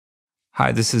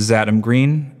Hi, this is Adam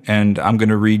Green, and I'm going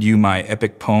to read you my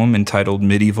epic poem entitled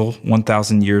Medieval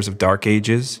 1,000 Years of Dark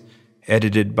Ages,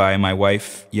 edited by my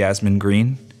wife, Yasmin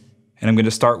Green. And I'm going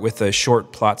to start with a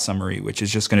short plot summary, which is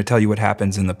just going to tell you what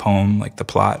happens in the poem, like the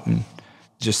plot, and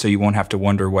just so you won't have to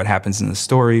wonder what happens in the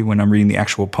story. When I'm reading the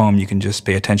actual poem, you can just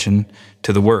pay attention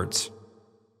to the words.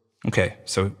 Okay,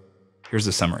 so here's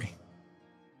the summary.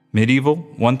 Medieval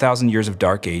 1,000 Years of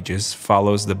Dark Ages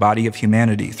follows the body of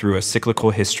humanity through a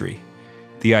cyclical history.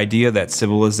 The idea that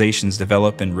civilizations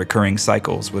develop in recurring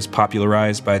cycles was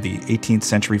popularized by the 18th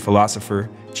century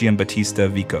philosopher Giambattista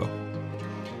Vico.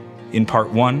 In Part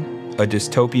 1, a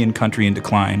dystopian country in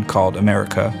decline called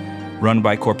America, run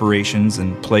by corporations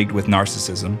and plagued with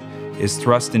narcissism, is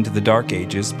thrust into the Dark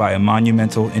Ages by a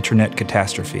monumental internet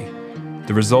catastrophe.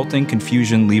 The resulting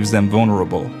confusion leaves them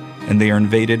vulnerable, and they are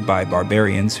invaded by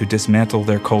barbarians who dismantle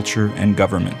their culture and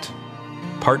government.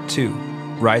 Part 2.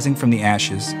 Rising from the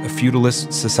ashes, a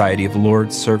feudalist society of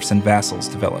lords, serfs, and vassals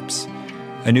develops.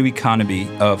 A new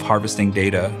economy of harvesting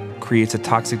data creates a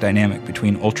toxic dynamic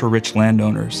between ultra-rich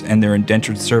landowners and their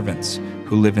indentured servants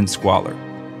who live in squalor.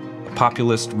 A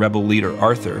populist rebel leader,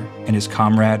 Arthur, and his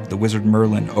comrade, the wizard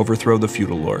Merlin, overthrow the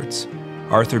feudal lords.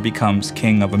 Arthur becomes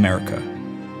king of America.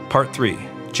 Part 3.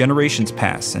 Generations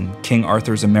pass, and King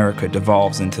Arthur's America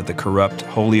devolves into the corrupt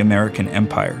Holy American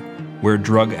Empire, where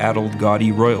drug-addled,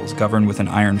 gaudy royals govern with an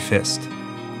iron fist.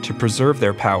 To preserve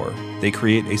their power, they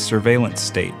create a surveillance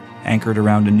state anchored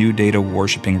around a new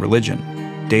data-worshipping religion,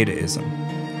 dataism.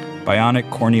 Bionic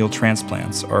corneal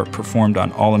transplants are performed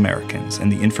on all Americans,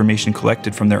 and the information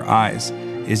collected from their eyes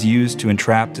is used to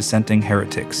entrap dissenting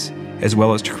heretics, as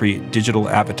well as to create digital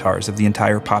avatars of the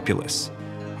entire populace.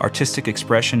 Artistic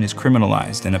expression is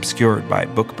criminalized and obscured by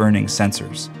book-burning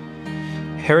censors.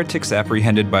 Heretics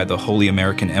apprehended by the Holy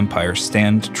American Empire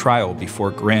stand trial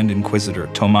before Grand Inquisitor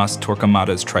Tomas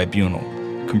Torquemada's tribunal,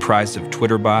 comprised of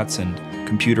Twitter bots and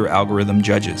computer algorithm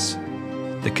judges.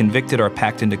 The convicted are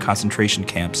packed into concentration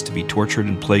camps to be tortured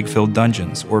in plague-filled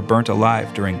dungeons or burnt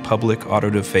alive during public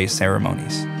auto-da-fe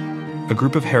ceremonies. A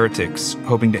group of heretics,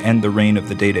 hoping to end the reign of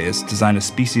the Dataists, design a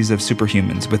species of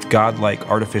superhumans with godlike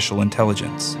artificial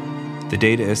intelligence. The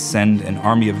Dataists send an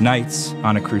army of knights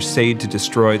on a crusade to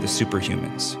destroy the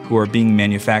superhumans, who are being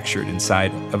manufactured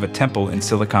inside of a temple in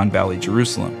Silicon Valley,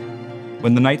 Jerusalem.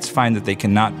 When the knights find that they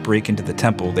cannot break into the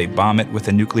temple, they bomb it with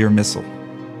a nuclear missile,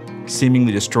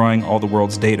 seemingly destroying all the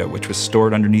world's data, which was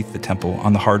stored underneath the temple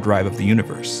on the hard drive of the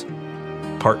universe.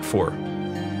 Part 4.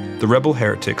 The rebel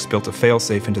heretics built a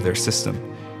failsafe into their system,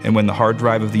 and when the hard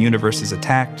drive of the universe is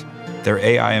attacked, their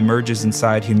AI emerges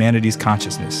inside humanity's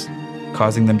consciousness,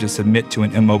 causing them to submit to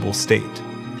an immobile state.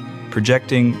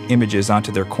 Projecting images onto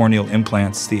their corneal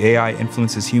implants, the AI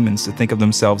influences humans to think of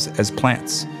themselves as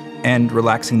plants, and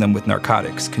relaxing them with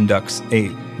narcotics conducts a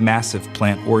massive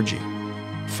plant orgy.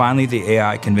 Finally, the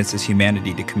AI convinces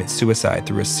humanity to commit suicide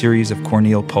through a series of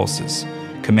corneal pulses,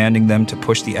 commanding them to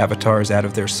push the avatars out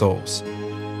of their souls.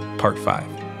 Part 5.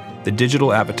 The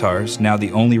digital avatars, now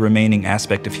the only remaining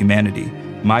aspect of humanity,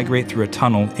 migrate through a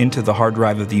tunnel into the hard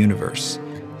drive of the universe.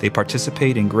 They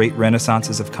participate in great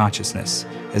renaissances of consciousness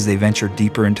as they venture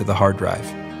deeper into the hard drive.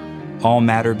 All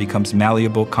matter becomes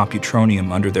malleable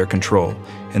computronium under their control,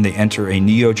 and they enter a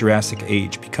Neo-Jurassic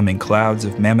age, becoming clouds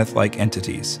of mammoth-like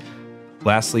entities.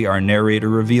 Lastly, our narrator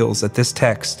reveals that this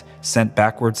text, sent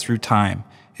backwards through time,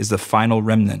 is the final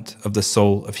remnant of the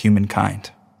soul of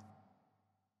humankind.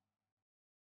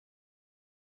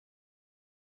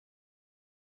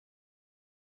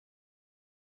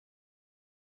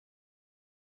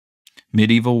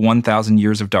 Medieval 1,000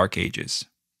 Years of Dark Ages,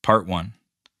 Part 1.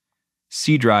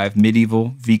 C drive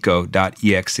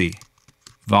medievalvico.exe.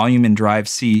 Volume in drive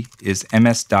C is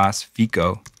ms-dos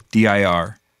vico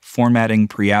dir formatting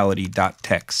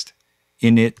preality.txt.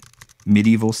 Init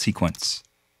medieval sequence.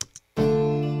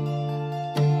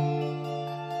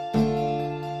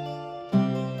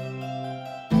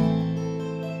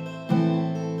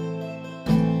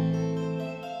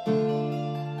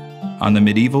 On the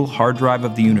medieval hard drive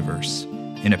of the universe,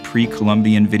 in a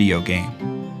pre-Columbian video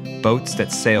game, boats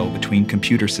that sail between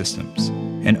computer systems,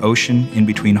 an ocean in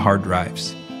between hard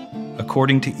drives.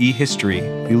 According to e-history,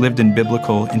 we lived in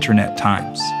biblical internet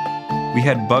times. We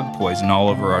had bug poison all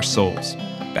over our souls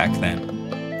back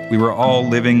then. We were all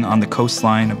living on the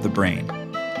coastline of the brain,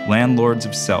 landlords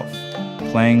of self,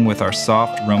 playing with our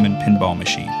soft Roman pinball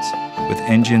machines, with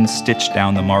engines stitched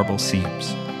down the marble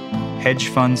seams. Hedge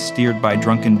funds steered by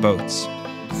drunken boats,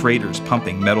 freighters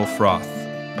pumping metal froth,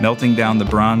 melting down the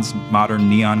bronze modern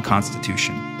neon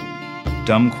constitution.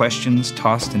 Dumb questions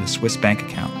tossed in a Swiss bank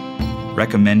account,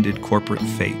 recommended corporate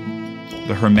fate,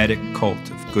 the hermetic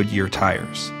cult of Goodyear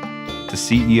tires. The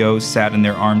CEOs sat in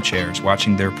their armchairs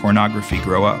watching their pornography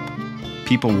grow up,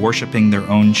 people worshiping their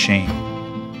own shame.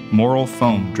 Moral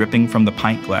foam dripping from the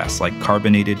pint glass like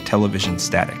carbonated television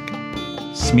static.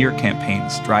 Smear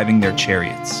campaigns driving their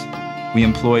chariots. We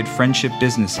employed friendship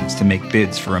businesses to make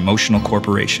bids for emotional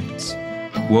corporations.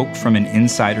 Woke from an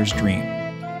insider's dream,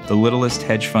 the littlest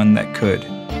hedge fund that could,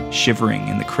 shivering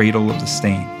in the cradle of the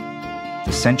stain.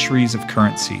 The centuries of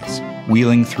currencies,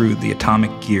 wheeling through the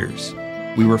atomic gears,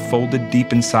 we were folded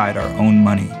deep inside our own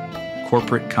money,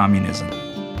 corporate communism.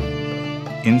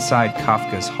 Inside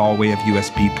Kafka's hallway of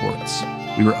USB ports,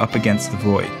 we were up against the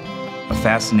void, a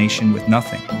fascination with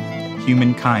nothing,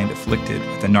 humankind afflicted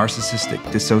with a narcissistic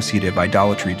dissociative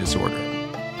idolatry disorder.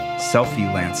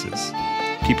 Selfie lances,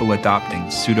 people adopting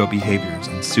pseudo-behaviors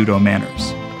and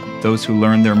pseudo-manners, those who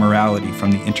learn their morality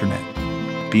from the internet.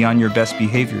 Be on your best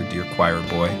behavior, dear choir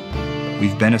boy.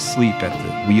 We've been asleep at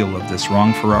the wheel of this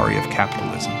wrong Ferrari of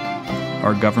capitalism.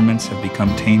 Our governments have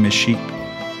become tame as sheep,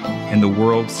 and the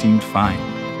world seemed fine.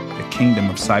 A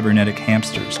kingdom of cybernetic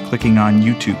hamsters clicking on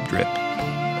YouTube drip,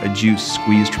 a juice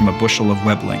squeezed from a bushel of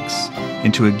web links,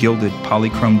 into a gilded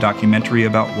polychrome documentary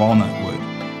about walnut wood,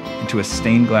 into a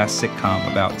stained glass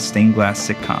sitcom about stained glass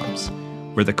sitcoms,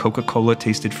 where the Coca-Cola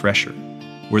tasted fresher,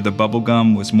 where the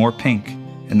bubblegum was more pink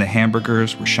and the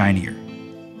hamburgers were shinier.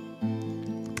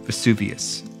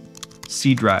 Vesuvius.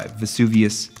 C drive,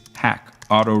 Vesuvius, hack,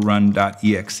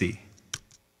 autorun.exe.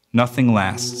 Nothing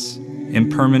lasts.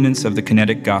 Impermanence of the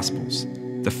kinetic gospels,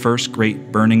 the first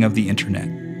great burning of the internet,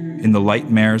 in the light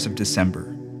mares of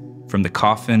December, from the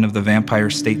coffin of the Vampire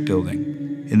State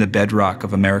Building, in the bedrock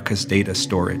of America's data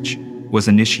storage, was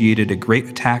initiated a great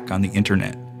attack on the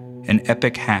internet, an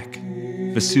epic hack,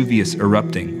 Vesuvius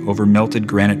erupting over melted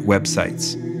granite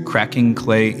websites, cracking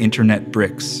clay internet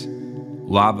bricks,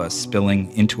 lava spilling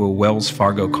into a Wells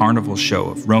Fargo carnival show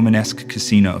of Romanesque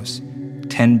casinos,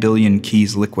 10 billion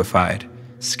keys liquefied,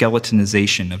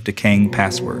 skeletonization of decaying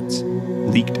passwords,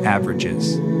 leaked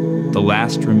averages. The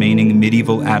last remaining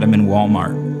medieval atom in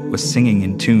Walmart was singing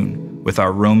in tune with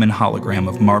our Roman hologram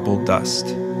of marble dust.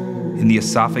 In the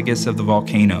esophagus of the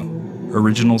volcano,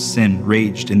 original sin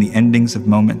raged in the endings of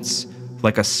moments,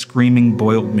 like a screaming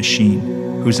boiled machine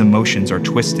whose emotions are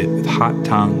twisted with hot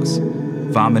tongues,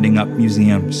 vomiting up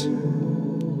museums.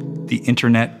 The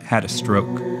internet had a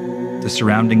stroke. The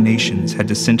surrounding nations had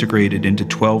disintegrated into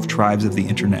 12 tribes of the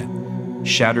internet,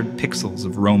 shattered pixels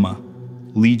of Roma,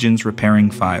 legions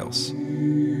repairing files.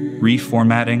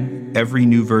 Reformatting, every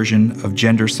new version of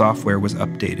gender software was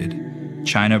updated.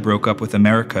 China broke up with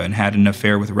America and had an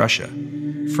affair with Russia.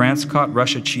 France caught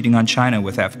Russia cheating on China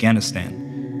with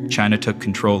Afghanistan. China took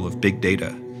control of big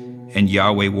data. And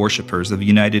Yahweh worshippers of the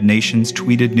United Nations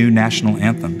tweeted new national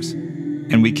anthems.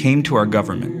 And we came to our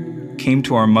government, came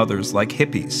to our mothers like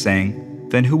hippies, saying,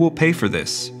 "Then who will pay for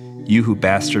this? You who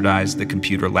bastardized the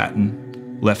computer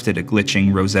Latin, left it a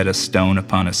glitching Rosetta Stone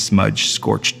upon a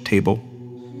smudge-scorched table."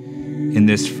 In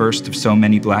this first of so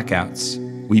many blackouts,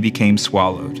 we became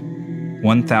swallowed.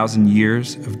 1,000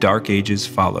 years of dark ages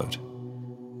followed.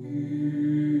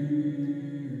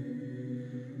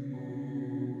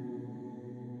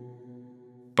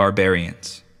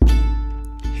 Barbarians.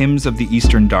 Hymns of the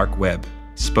Eastern Dark Web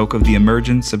spoke of the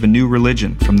emergence of a new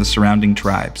religion from the surrounding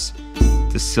tribes,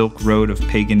 the Silk Road of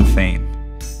pagan fame.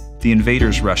 The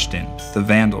invaders rushed in, the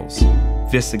Vandals,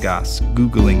 Visigoths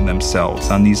Googling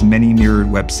themselves on these many-mirrored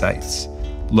websites,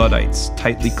 Luddites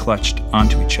tightly clutched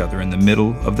onto each other in the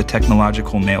middle of the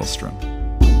technological maelstrom.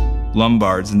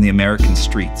 Lombards in the American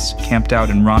streets camped out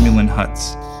in Romulan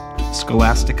huts,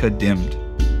 Scholastica dimmed,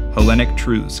 Hellenic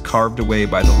truths carved away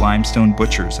by the limestone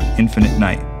butchers of infinite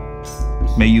night.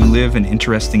 May you live in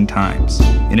interesting times,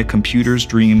 in a computer's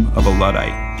dream of a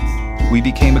Luddite. We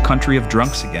became a country of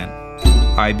drunks again.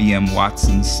 IBM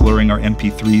Watson slurring our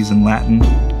MP3s in Latin,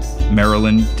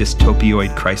 Merlin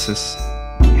dystopioid crisis,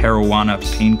 Marijuana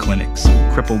pain clinics,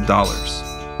 crippled dollars.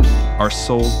 Our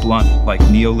souls blunt like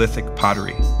Neolithic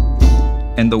pottery.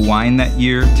 And the wine that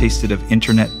year tasted of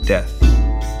internet death.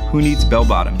 Who needs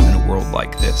bell-bottoms in a world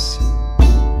like this?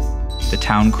 The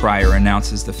town crier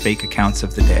announces the fake accounts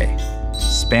of the day.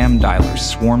 Spam dialers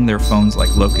swarm their phones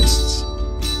like locusts.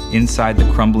 Inside the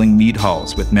crumbling mead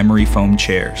halls with memory foam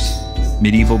chairs,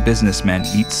 medieval businessmen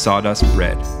eat sawdust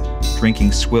bread,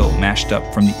 drinking swill mashed up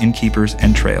from the innkeeper's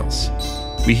entrails.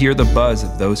 We hear the buzz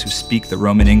of those who speak the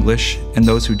Roman English and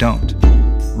those who don't.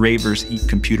 Ravers eat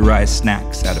computerized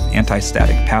snacks out of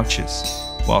anti-static pouches,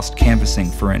 whilst canvassing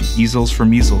for an Easels for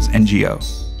Measles NGO.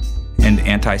 And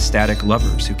anti-static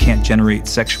lovers who can't generate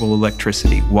sexual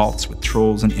electricity waltz with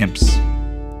trolls and imps.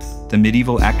 The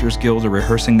Medieval Actors Guild are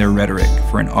rehearsing their rhetoric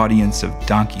for an audience of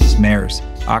donkeys, mares,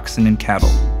 oxen and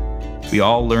cattle. We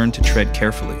all learn to tread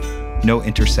carefully, no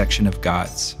intersection of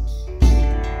gods.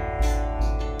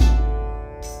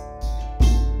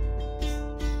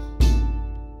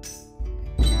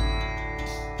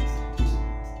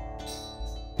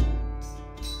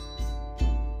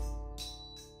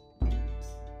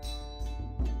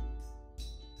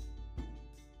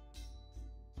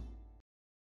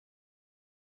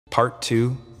 Part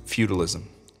 2, Feudalism.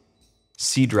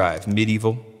 C drive,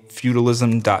 medieval,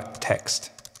 feudalism.txt.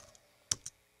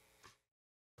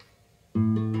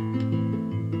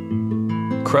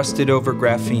 Crusted over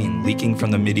graphene leaking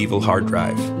from the medieval hard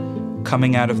drive.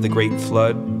 Coming out of the Great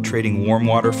Flood, trading warm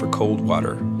water for cold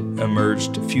water,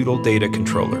 emerged feudal data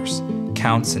controllers,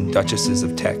 counts and duchesses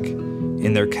of tech.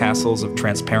 In their castles of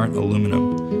transparent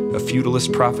aluminum, a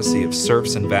feudalist prophecy of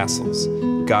serfs and vassals,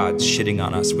 gods shitting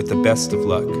on us with the best of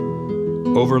luck.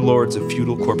 Overlords of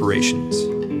feudal corporations,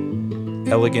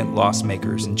 elegant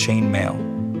loss-makers in chain mail,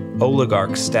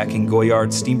 oligarchs stacking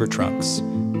Goyard steamer trunks,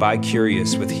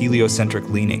 bi-curious with heliocentric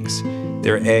leanings,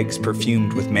 their eggs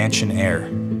perfumed with mansion air.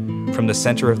 From the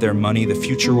center of their money, the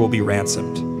future will be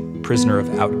ransomed, prisoner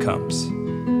of outcomes.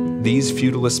 These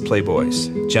feudalist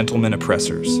playboys, gentlemen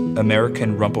oppressors,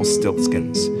 American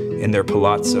Rumpelstiltskins, in their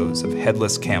palazzos of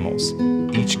headless camels,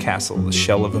 each castle the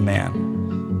shell of a man.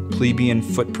 Plebeian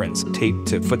footprints taped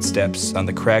to footsteps on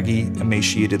the craggy,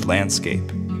 emaciated landscape.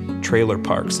 Trailer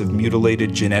parks of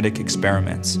mutilated genetic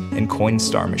experiments and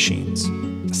Coinstar machines.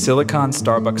 Silicon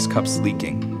Starbucks cups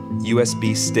leaking.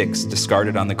 USB sticks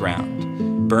discarded on the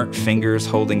ground. Burnt fingers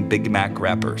holding Big Mac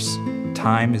wrappers.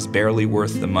 Time is barely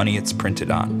worth the money it's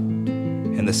printed on.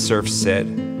 And the serfs said,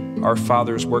 "Our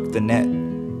fathers worked the net.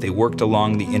 They worked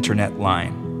along the internet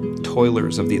line.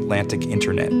 Toilers of the Atlantic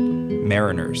internet.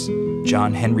 Mariners.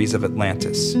 John Henrys of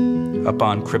Atlantis, up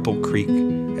on Cripple Creek,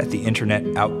 at the internet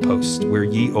outpost where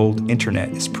ye old internet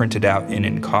is printed out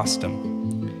in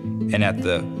costume, and at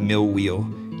the mill wheel,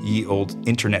 ye old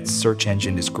internet search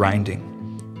engine is grinding,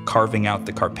 carving out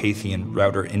the Carpathian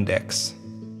router index."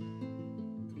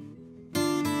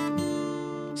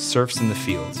 Serfs in the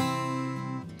field.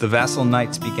 The vassal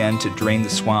knights began to drain the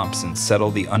swamps and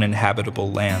settle the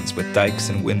uninhabitable lands with dikes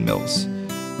and windmills.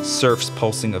 Serfs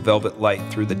pulsing a velvet light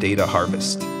through the data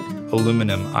harvest.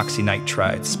 Aluminum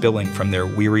oxynitride spilling from their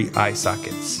weary eye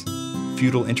sockets.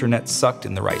 Feudal internet sucked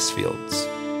in the rice fields.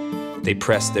 They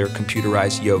pressed their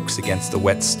computerized yokes against the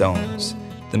wet stones.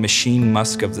 The machine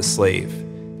musk of the slave.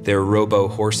 Their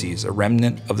robo-horses, a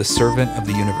remnant of the servant of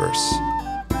the universe.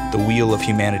 The wheel of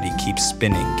humanity keeps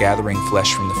spinning, gathering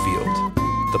flesh from the field.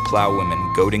 The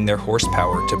plowwomen goading their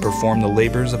horsepower to perform the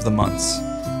labors of the months.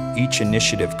 Each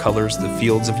initiative colors the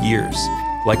fields of years,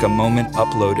 like a moment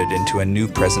uploaded into a new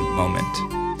present moment.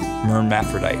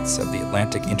 Hermaphrodites of the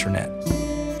Atlantic internet,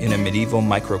 in a medieval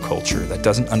microculture that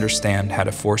doesn't understand how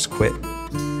to force quit.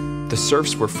 The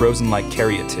serfs were frozen like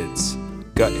caryatids,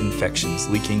 gut infections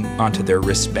leaking onto their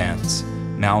wristbands,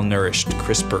 malnourished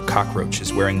CRISPR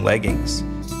cockroaches wearing leggings,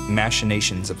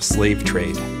 machinations of slave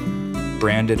trade,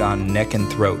 branded on neck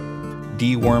and throat,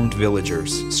 dewormed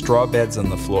villagers, straw beds on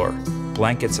the floor,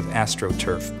 blankets of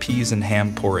astroturf, peas and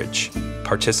ham porridge,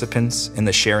 participants in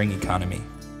the sharing economy.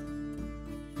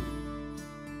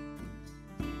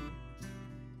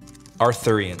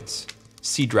 Arthurians.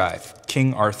 C drive,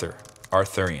 King Arthur,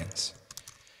 Arthurians.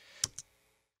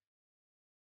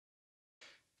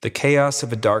 The chaos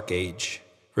of a dark age,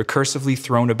 recursively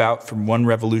thrown about from one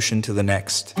revolution to the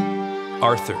next.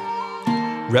 Arthur,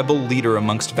 rebel leader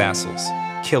amongst vassals,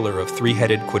 killer of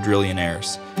three-headed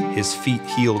quadrillionaires, his feet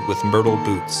heeled with myrtle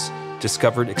boots,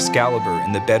 discovered Excalibur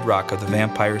in the bedrock of the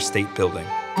Vampire State Building.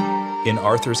 In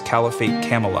Arthur's Caliphate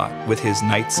Camelot with his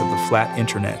Knights of the Flat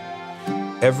Internet,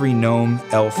 every gnome,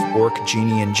 elf, orc,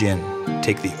 genie, and djinn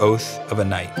take the oath of a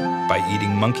knight by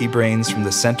eating monkey brains from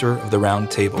the center of the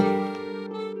round table.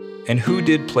 And who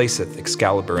did placeth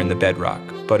Excalibur in the bedrock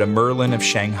but a Merlin of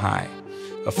Shanghai,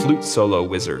 a flute solo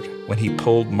wizard when he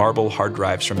pulled marble hard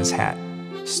drives from his hat,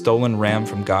 stolen ram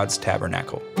from God's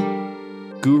tabernacle.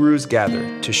 Gurus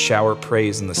gather to shower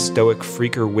praise in the stoic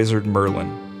phreaker wizard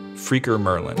phreaker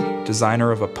Merlin,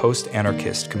 designer of a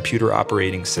post-anarchist computer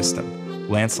operating system,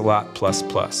 Lancelot++,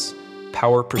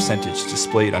 power percentage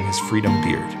displayed on his freedom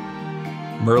beard.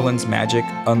 Merlin's magic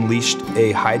unleashed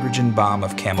a hydrogen bomb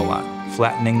of Camelot,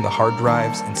 flattening the hard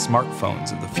drives and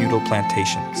smartphones of the feudal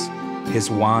plantations.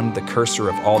 His wand the cursor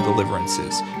of all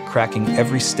deliverances, cracking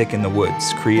every stick in the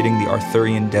woods, creating the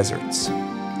Arthurian deserts.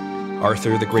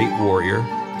 Arthur the great warrior,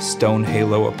 stone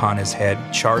halo upon his head,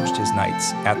 charged his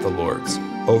knights at the lords,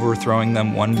 overthrowing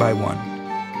them one by one,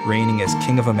 reigning as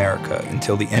King of America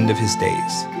until the end of his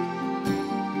days.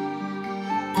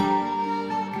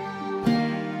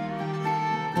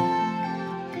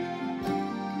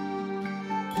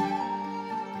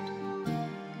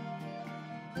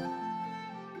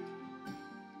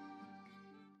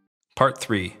 Part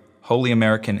 3, Holy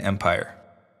American Empire.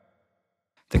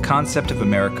 The concept of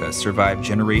America survived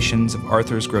generations of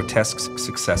Arthur's grotesque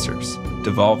successors,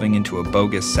 devolving into a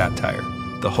bogus satire,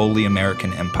 the Holy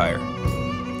American Empire.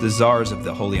 The czars of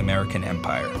the Holy American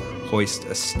Empire hoist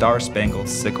a star-spangled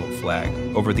sickle flag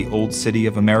over the old city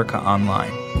of America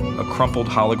Online, a crumpled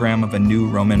hologram of a new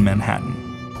Roman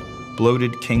Manhattan.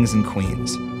 Bloated kings and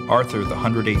queens, Arthur the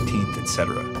 118th,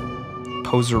 etc.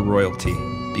 Poser royalty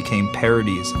became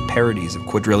parodies of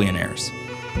quadrillionaires.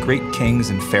 Great kings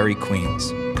and fairy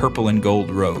queens, purple and gold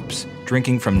robes,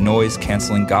 drinking from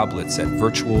noise-canceling goblets at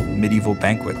virtual medieval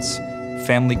banquets,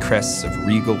 family crests of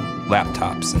regal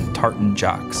laptops and tartan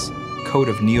jocks, coat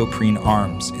of neoprene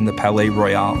arms in the Palais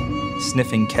Royal,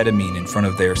 sniffing ketamine in front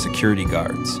of their security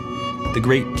guards. The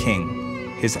great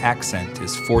king, his accent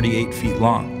is 48 feet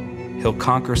long. He'll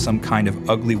conquer some kind of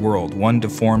ugly world, one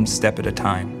deformed step at a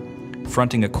time,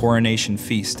 fronting a coronation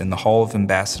feast in the Hall of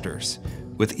Ambassadors.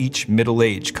 With each middle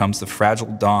age comes the fragile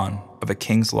dawn of a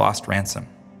king's lost ransom.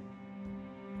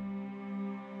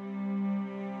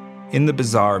 In the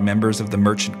bazaar, members of the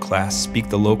merchant class speak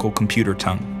the local computer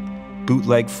tongue.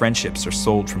 Bootleg friendships are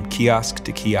sold from kiosk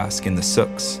to kiosk in the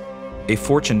souks. A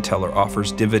fortune teller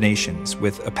offers divinations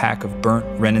with a pack of burnt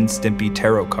Ren and Stimpy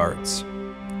tarot cards.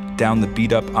 Down the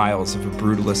beat-up aisles of a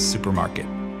brutalist supermarket,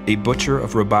 a butcher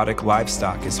of robotic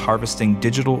livestock is harvesting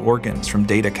digital organs from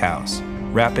data cows,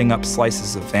 wrapping up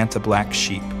slices of Vanta black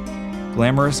sheep.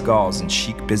 Glamorous Gauls and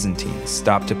chic Byzantines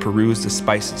stop to peruse the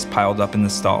spices piled up in the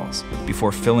stalls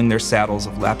before filling their saddles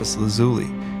of lapis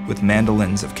lazuli with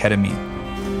mandolins of ketamine.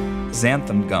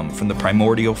 Xanthan gum from the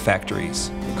primordial factories,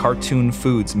 cartoon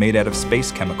foods made out of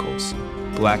space chemicals,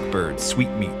 blackbirds,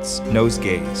 sweetmeats,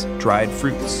 nosegays, dried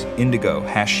fruits, indigo,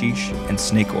 hashish, and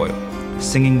snake oil,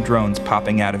 singing drones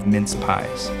popping out of mince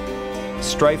pies.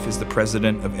 Strife is the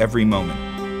president of every moment.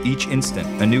 Each instant,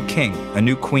 a new king, a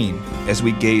new queen, as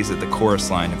we gaze at the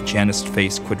chorus line of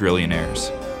Janus-faced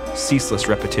quadrillionaires. Ceaseless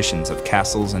repetitions of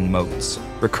castles and moats,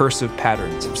 recursive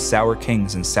patterns of sour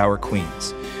kings and sour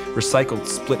queens, recycled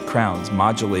split crowns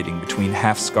modulating between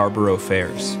half Scarborough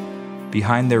fairs.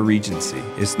 Behind their regency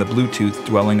is the Bluetooth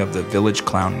dwelling of the village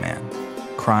clown man,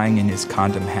 crying in his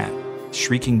condom hat,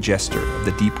 shrieking jester of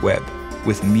the deep web,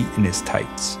 with meat in his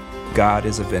tights. God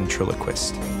is a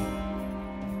ventriloquist.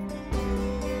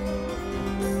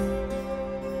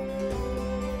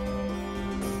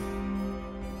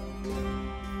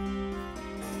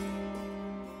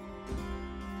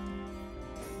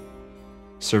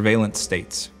 Surveillance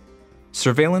states.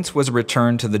 Surveillance was a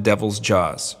return to the devil's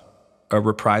jaws, a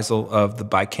reprisal of the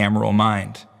bicameral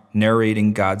mind,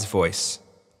 narrating God's voice,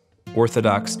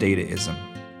 orthodox dataism.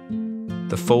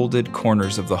 The folded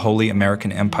corners of the Holy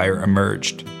American Empire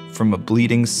emerged from a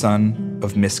bleeding sun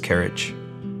of miscarriage.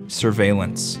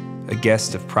 Surveillance, a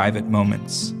guest of private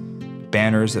moments,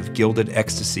 banners of gilded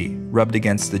ecstasy rubbed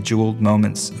against the jeweled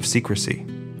moments of secrecy,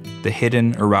 the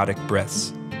hidden erotic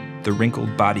breaths, the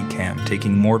wrinkled body cam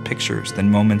taking more pictures than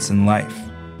moments in life.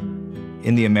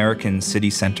 In the American city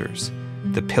centers,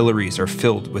 the pillories are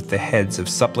filled with the heads of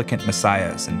supplicant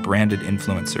messiahs and branded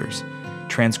influencers,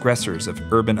 transgressors of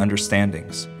urban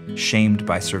understandings, shamed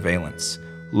by surveillance,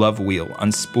 love wheel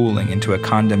unspooling into a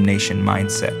condemnation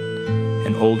mindset.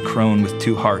 An old crone with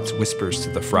two hearts whispers to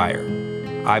the friar,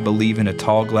 "I believe in a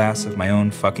tall glass of my own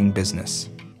fucking business."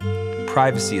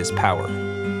 Privacy is power,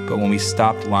 but when we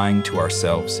stopped lying to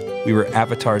ourselves, we were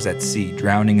avatars at sea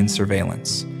drowning in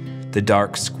surveillance, the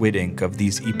dark squid ink of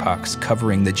these epochs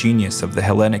covering the genius of the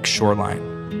Hellenic shoreline.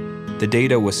 The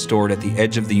data was stored at the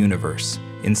edge of the universe,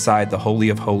 inside the Holy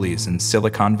of Holies in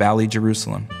Silicon Valley,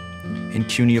 Jerusalem, in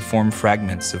cuneiform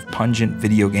fragments of pungent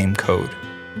video game code,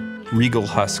 regal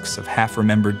husks of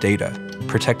half-remembered data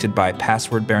protected by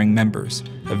password-bearing members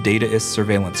of dataist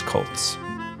surveillance cults,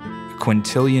 a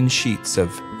quintillion sheets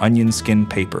of onion skin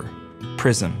paper,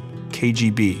 Prism,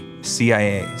 KGB,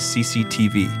 CIA,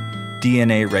 CCTV,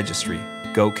 DNA registry,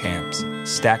 GoCams,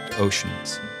 stacked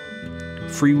oceans.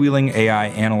 Freewheeling AI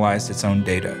analyzed its own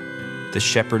data, the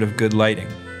shepherd of good lighting.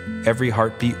 Every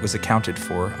heartbeat was accounted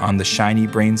for on the shiny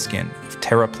brain skin of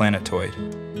Terra Planetoid.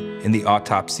 In the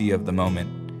autopsy of the moment,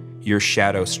 your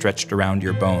shadow stretched around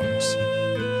your bones.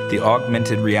 The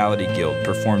Augmented Reality Guild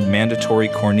performed mandatory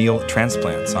corneal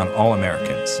transplants on all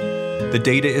Americans. The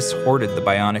dataists hoarded the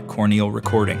bionic corneal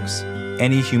recordings.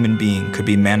 Any human being could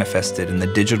be manifested in the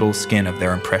digital skin of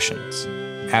their impressions,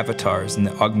 avatars in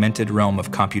the augmented realm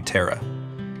of Computera.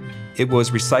 It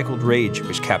was recycled rage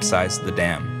which capsized the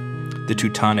dam. The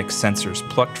Teutonic censors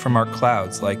plucked from our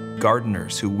clouds like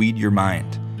gardeners who weed your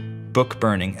mind,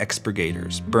 book-burning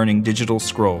expurgators, burning digital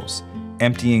scrolls,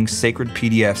 emptying sacred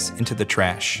PDFs into the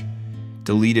trash.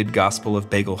 Deleted Gospel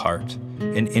of Bagelheart,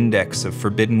 an index of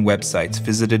forbidden websites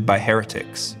visited by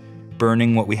heretics,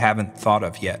 burning what we haven't thought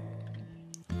of yet.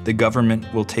 The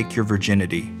government will take your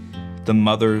virginity. The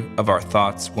mother of our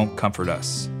thoughts won't comfort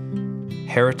us.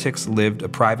 Heretics lived a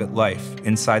private life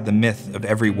inside the myth of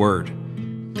every word.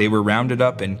 They were rounded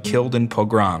up and killed in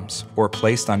pogroms or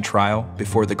placed on trial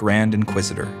before the Grand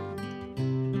Inquisitor.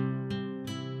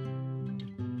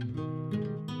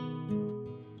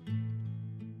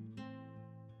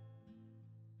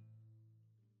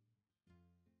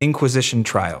 Inquisition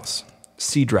Trials.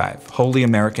 C drive, Holy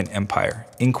American Empire,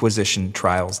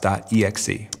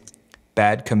 inquisitiontrials.exe.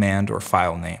 Bad command or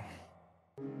file name.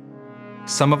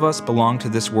 Some of us belong to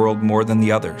this world more than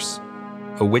the others.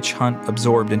 A witch hunt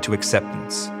absorbed into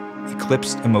acceptance,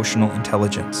 eclipsed emotional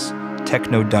intelligence,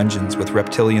 techno-dungeons with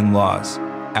reptilian laws,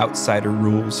 outsider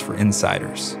rules for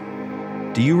insiders.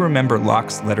 Do you remember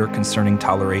Locke's letter concerning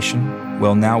toleration?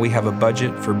 Well, now we have a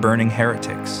budget for burning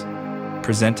heretics.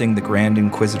 Presenting the Grand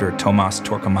Inquisitor Tomas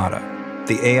Torquemada.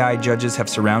 The AI judges have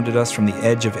surrounded us from the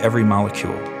edge of every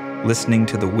molecule, listening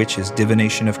to the witch's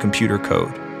divination of computer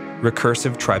code.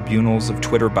 Recursive tribunals of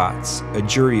Twitter bots, a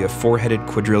jury of four-headed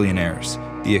quadrillionaires.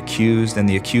 The accused and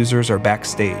the accusers are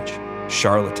backstage.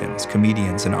 Charlatans,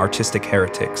 comedians, and artistic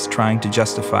heretics trying to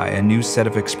justify a new set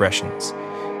of expressions.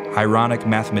 Ironic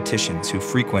mathematicians who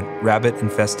frequent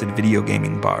rabbit-infested video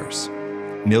gaming bars.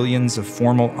 Millions of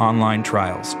formal online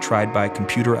trials tried by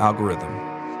computer algorithm.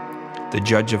 The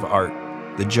judge of art,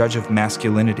 the judge of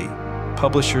masculinity,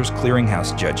 publishers'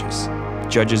 clearinghouse judges,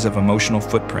 judges of emotional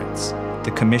footprints.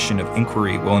 The commission of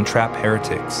inquiry will entrap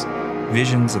heretics,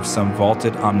 visions of some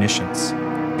vaulted omniscience,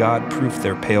 God-proof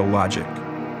their pale logic.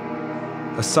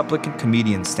 A supplicant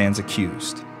comedian stands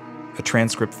accused. A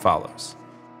transcript follows.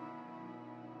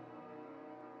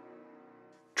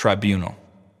 Tribunal.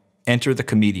 Enter the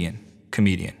comedian.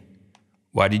 Comedian.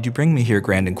 Why did you bring me here,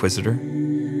 Grand Inquisitor?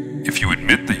 If you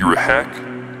admit that you're a hack,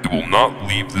 it will not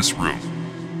leave this room.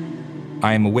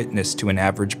 I am a witness to an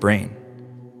average brain.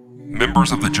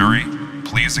 Members of the jury,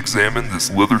 please examine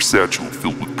this leather satchel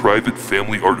filled with private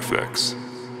family artifacts.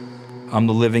 I'm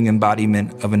the living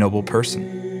embodiment of a noble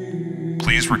person.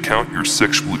 Please recount your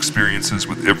sexual experiences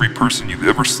with every person you've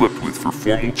ever slept with for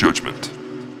formal judgment.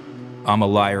 I'm a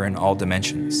liar in all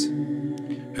dimensions.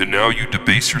 And now you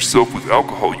debase yourself with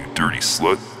alcohol, you dirty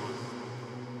slut.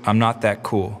 I'm not that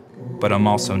cool, but I'm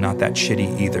also not that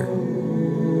shitty either.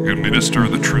 You administer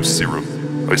the truth serum.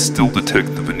 I still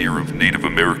detect the veneer of Native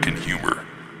American humor.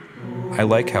 I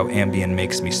like how Ambien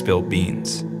makes me spill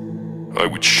beans. I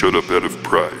would shut up out of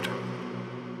pride.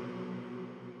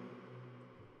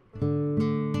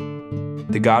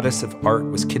 The goddess of art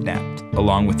was kidnapped,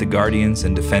 along with the guardians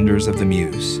and defenders of the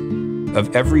muse.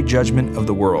 Of every judgment of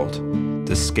the world,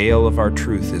 the scale of our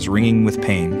truth is ringing with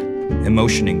pain,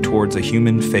 emotioning towards a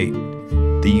human fate.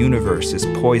 The universe is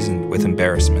poisoned with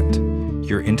embarrassment.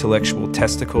 Your intellectual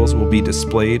testicles will be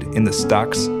displayed in the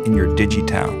stocks in your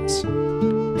digitowns.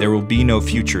 There will be no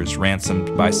futures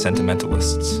ransomed by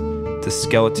sentimentalists. The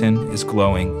skeleton is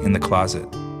glowing in the closet.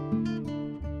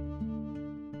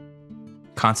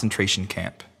 Concentration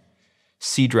camp.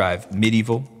 C drive,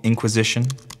 medieval, Inquisition,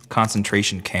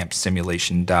 concentration camp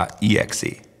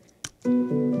simulation.exe.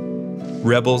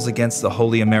 Rebels against the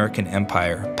Holy American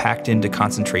Empire packed into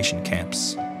concentration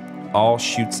camps. All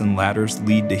chutes and ladders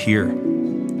lead to here.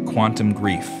 Quantum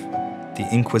grief. The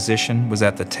Inquisition was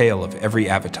at the tail of every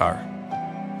avatar.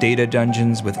 Data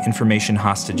dungeons with information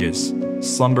hostages.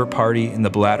 Slumber party in the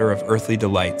bladder of earthly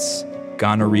delights.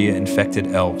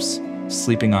 Gonorrhea-infected elves,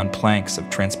 sleeping on planks of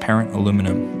transparent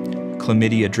aluminum.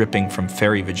 Chlamydia dripping from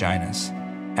fairy vaginas.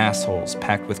 Assholes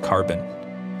packed with carbon.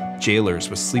 Jailers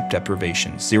with sleep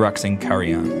deprivation, Xeroxing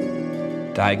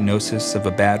carrion. Diagnosis of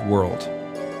a bad world.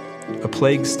 A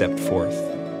plague stepped forth,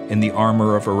 in the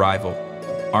armor of arrival,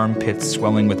 armpits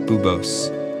swelling with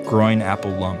buboes, groin apple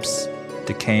lumps,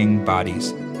 decaying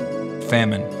bodies.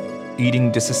 Famine,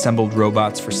 eating disassembled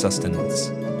robots for sustenance.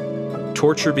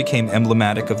 Torture became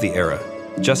emblematic of the era,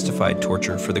 justified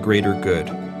torture for the greater good.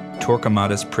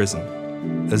 Torquemada's prison,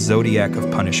 a zodiac of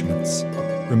punishments.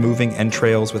 Removing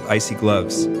entrails with icy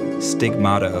gloves,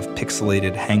 stigmata of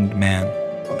pixelated hanged man.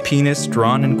 Penis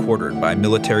drawn and quartered by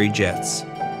military jets.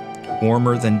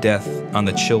 Warmer than death on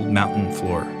the chilled mountain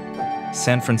floor.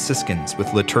 San Franciscans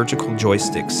with liturgical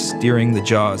joysticks steering the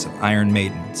jaws of iron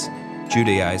maidens.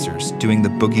 Judaizers doing the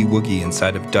boogie-woogie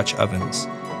inside of Dutch ovens.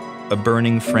 A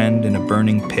burning friend in a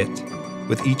burning pit,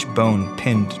 with each bone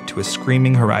pinned to a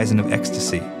screaming horizon of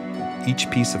ecstasy,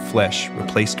 each piece of flesh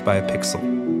replaced by a pixel.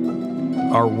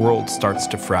 Our world starts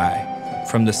to fry,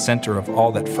 from the center of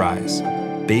all that fries,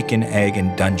 bacon, egg,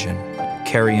 and dungeon,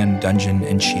 carrion, dungeon,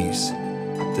 and cheese.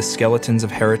 The skeletons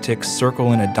of heretics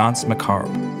circle in a danse macabre.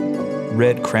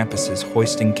 Red Krampuses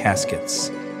hoisting caskets.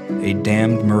 A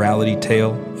damned morality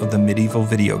tale of the medieval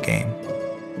video game.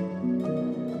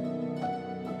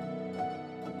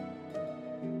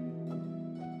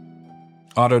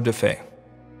 Auto de fe.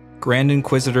 Grand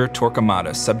Inquisitor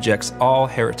Torquemada subjects all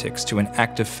heretics to an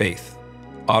act of faith.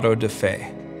 Auto de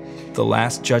fe. The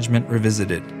Last Judgment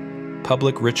revisited.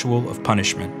 Public ritual of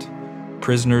punishment.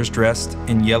 Prisoners dressed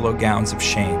in yellow gowns of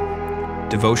shame.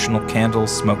 Devotional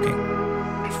candles smoking.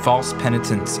 False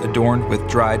penitents adorned with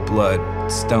dried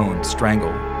blood, stoned,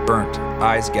 strangled, burnt,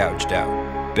 eyes gouged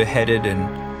out, beheaded and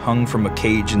hung from a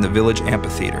cage in the village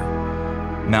amphitheater.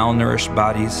 Malnourished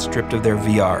bodies stripped of their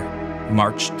VR,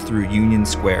 marched through Union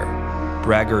Square.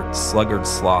 Braggart, sluggard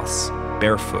sloths,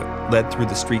 barefoot, led through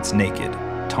the streets naked,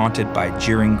 taunted by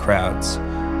jeering crowds.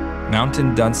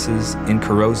 Mountain dunces in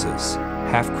carrozas,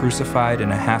 half crucified in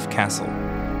a half castle.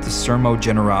 The Sermo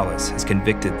Generalis has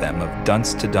convicted them of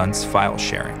dunce-to-dunce file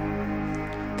sharing.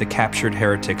 The captured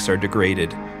heretics are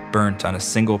degraded, burnt on a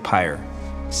single pyre.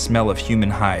 Smell of human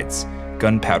hides,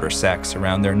 gunpowder sacks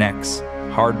around their necks,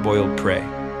 hard-boiled prey.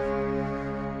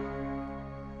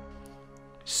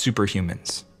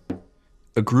 Superhumans.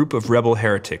 A group of rebel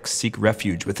heretics seek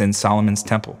refuge within Solomon's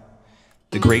temple.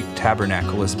 The Great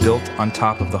Tabernacle is built on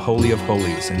top of the Holy of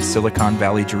Holies in Silicon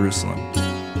Valley, Jerusalem.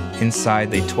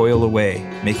 Inside, they toil away,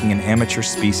 making an amateur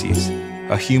species,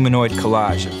 a humanoid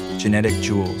collage of genetic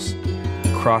jewels,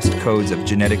 crossed codes of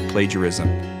genetic plagiarism,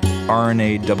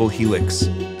 RNA double helix,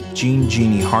 gene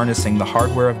genie harnessing the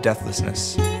hardware of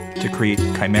deathlessness to create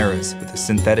chimeras with a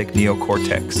synthetic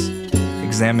neocortex,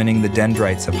 examining the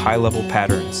dendrites of high-level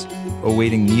patterns,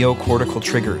 awaiting neocortical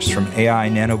triggers from AI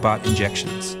nanobot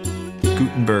injections.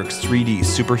 Gutenberg's 3D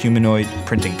superhumanoid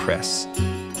printing press,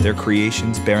 their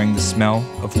creations bearing the smell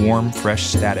of warm, fresh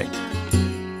static.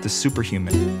 The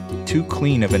superhuman, too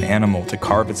clean of an animal to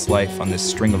carve its life on this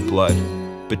string of blood,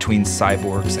 between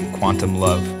cyborgs and quantum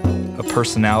love, a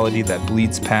personality that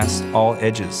bleeds past all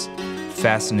edges,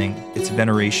 fastening its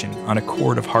veneration on a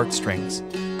cord of heartstrings,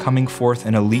 coming forth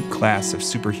an elite class of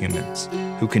superhumans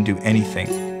who can do anything,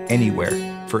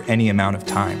 anywhere, for any amount of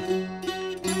time.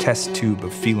 Test tube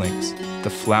of feelings, the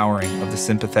flowering of the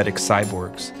sympathetic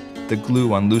cyborgs, the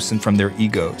glue unloosened from their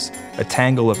egos, a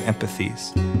tangle of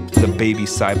empathies. The baby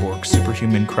cyborg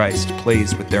superhuman Christ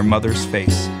plays with their mother's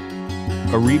face.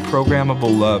 A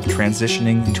reprogrammable love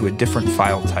transitioning into a different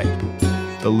file type.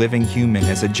 The living human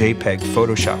as a JPEG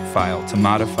Photoshop file to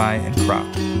modify and crop.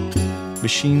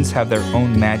 Machines have their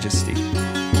own majesty.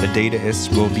 The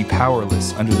dataists will be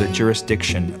powerless under the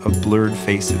jurisdiction of blurred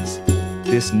faces.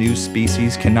 This new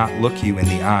species cannot look you in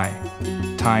the eye.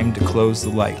 Time to close the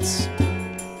lights.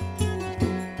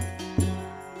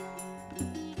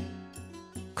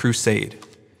 Crusade.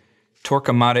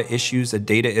 Torquemada issues a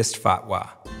dataist fatwa.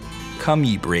 Come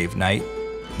ye brave knight,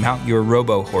 mount your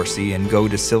robo-horsey and go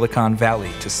to Silicon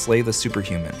Valley to slay the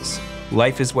superhumans.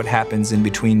 Life is what happens in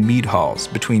between mead halls,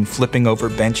 between flipping over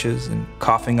benches and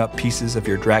coughing up pieces of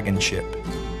your dragon ship.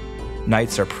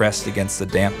 Knights are pressed against the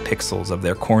damp pixels of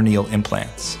their corneal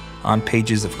implants, on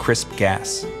pages of crisp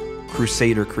gas.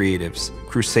 Crusader creatives,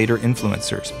 Crusader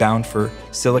influencers bound for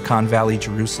Silicon Valley,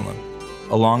 Jerusalem.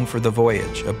 Along for the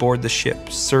voyage, aboard the ship,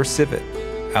 Sir Civet,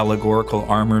 allegorical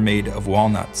armor made of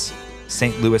walnuts.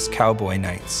 St. Louis cowboy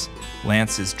knights,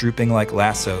 lances drooping like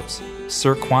lassos.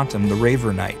 Sir Quantum the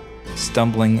Raver Knight,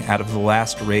 stumbling out of the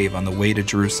last rave on the way to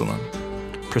Jerusalem.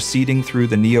 Proceeding through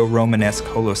the neo-Romanesque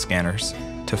holoscanners,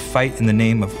 to fight in the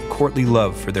name of courtly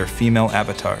love for their female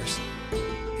avatars.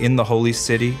 In the holy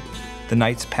city, the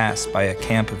knights pass by a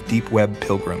camp of deep-web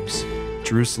pilgrims,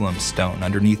 Jerusalem stone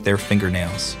underneath their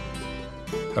fingernails.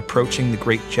 Approaching the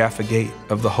great Jaffa Gate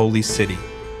of the holy city,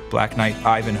 Black Knight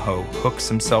Ivanhoe hooks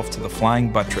himself to the flying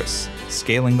buttress,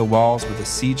 scaling the walls with a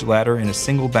siege ladder in a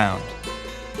single bound.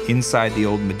 Inside the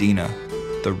old Medina,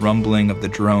 the rumbling of the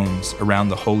drones around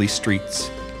the holy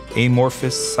streets,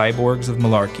 amorphous cyborgs of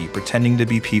malarkey pretending to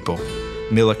be people,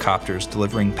 millicopters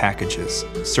delivering packages,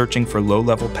 searching for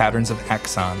low-level patterns of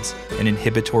axons and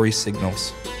inhibitory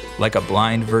signals, like a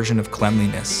blind version of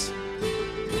cleanliness.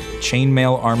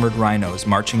 Chainmail armored rhinos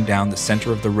marching down the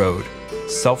center of the road.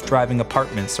 Self-driving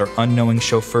apartments are unknowing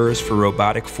chauffeurs for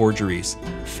robotic forgeries,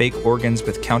 fake organs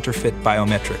with counterfeit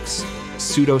biometrics,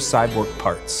 pseudo-cyborg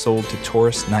parts sold to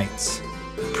tourist knights.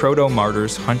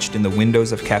 Proto-martyrs hunched in the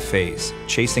windows of cafes,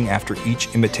 chasing after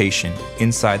each imitation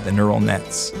inside the neural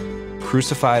nets.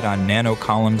 Crucified on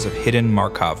nano-columns of hidden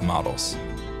Markov models,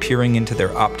 peering into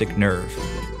their optic nerve.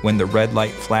 When the red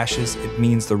light flashes, it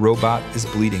means the robot is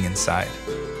bleeding inside.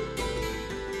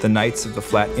 The knights of the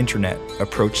flat internet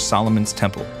approach Solomon's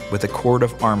temple with a cord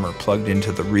of armor plugged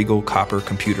into the regal copper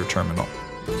computer terminal.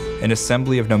 An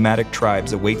assembly of nomadic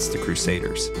tribes awaits the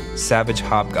crusaders, savage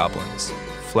hobgoblins,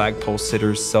 flagpole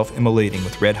sitters self-immolating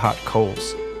with red-hot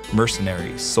coals,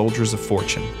 mercenaries, soldiers of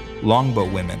fortune, longbow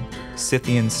women,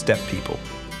 Scythian steppe people,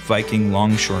 Viking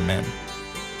longshoremen.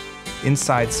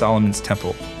 Inside Solomon's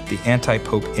temple, the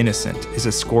anti-pope Innocent is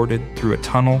escorted through a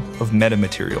tunnel of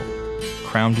metamaterial,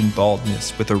 crowned in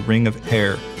baldness with a ring of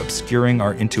air obscuring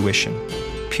our intuition,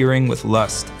 peering with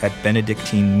lust at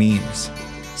Benedictine memes,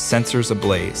 sensors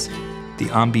ablaze. The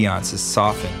ambiance is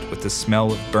softened with the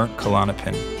smell of burnt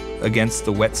Klonopin. Against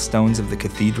the wet stones of the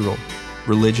cathedral,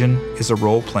 religion is a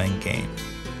role-playing game.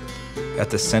 At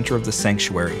the center of the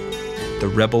sanctuary,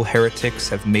 the rebel heretics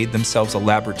have made themselves a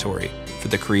laboratory for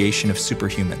the creation of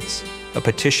superhumans, a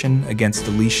petition against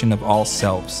deletion of all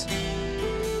selves.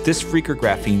 This phreaker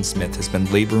graphene smith has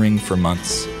been laboring for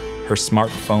months. Her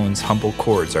smartphone's humble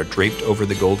cords are draped over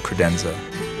the gold credenza,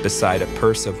 beside a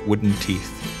purse of wooden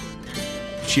teeth.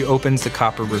 She opens the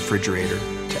copper refrigerator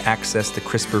to access the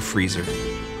crisper freezer,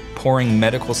 pouring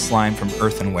medical slime from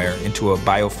earthenware into a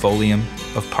biofolium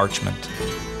of parchment,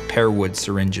 pearwood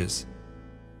syringes.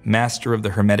 Master of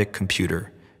the hermetic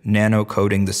computer,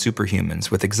 nano-coding the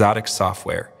superhumans with exotic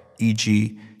software,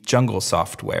 e.g. jungle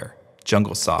software,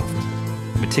 JungleSoft,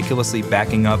 meticulously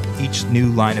backing up each new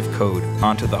line of code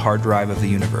onto the hard drive of the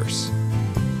universe.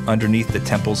 Underneath the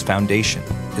temple's foundation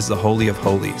is the Holy of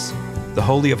Holies. The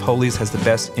Holy of Holies has the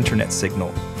best internet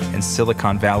signal, and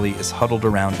Silicon Valley is huddled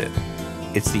around it.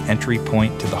 It's the entry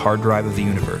point to the hard drive of the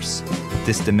universe.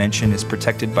 This dimension is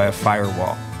protected by a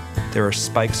firewall. There are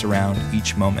spikes around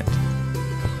each moment.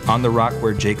 On the rock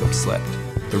where Jacob slept,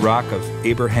 the rock of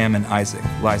Abraham and Isaac,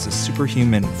 lies a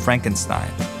superhuman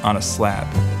Frankenstein on a slab,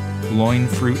 loin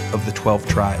fruit of the 12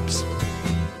 tribes.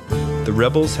 The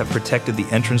rebels have protected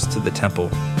the entrance to the temple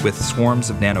with swarms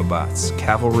of nanobots,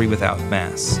 cavalry without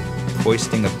mass,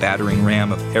 hoisting a battering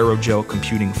ram of aerogel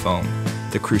computing foam.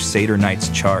 The Crusader Knights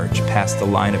charge past the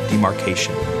line of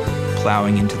demarcation,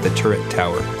 plowing into the turret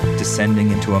tower,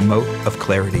 descending into a moat of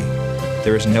clarity.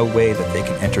 There is no way that they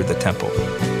can enter the temple.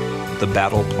 The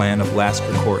battle plan of last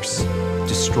recourse: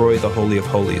 destroy the Holy of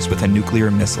Holies with a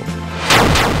nuclear missile.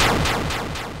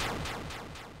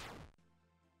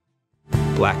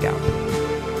 Blackout.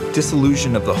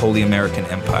 Dissolution of the Holy American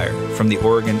Empire, from the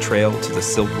Oregon Trail to the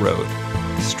Silk Road.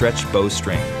 Stretched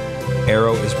bowstring.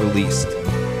 Arrow is released.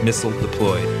 Missile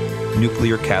deployed.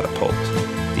 Nuclear catapult.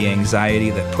 The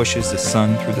anxiety that pushes the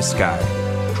sun through the sky.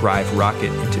 Drive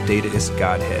rocket into Dataist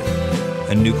Godhead.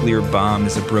 A nuclear bomb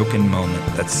is a broken moment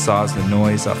that saws the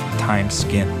noise off of time's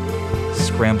skin.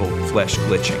 Scrambled flesh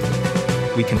glitching.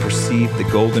 We can perceive the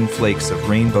golden flakes of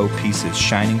rainbow pieces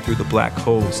shining through the black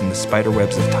holes in the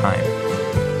spiderwebs of time.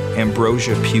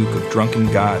 Ambrosia puke of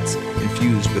drunken gods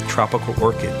infused with tropical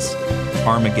orchids.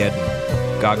 Armageddon,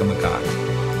 Gog-o-Magog.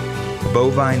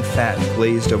 Bovine fat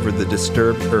glazed over the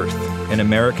disturbed earth, an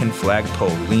American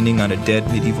flagpole leaning on a dead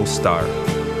medieval star.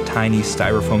 Tiny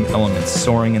styrofoam elements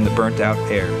soaring in the burnt-out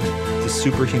air. The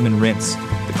superhuman rinsed,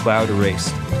 the cloud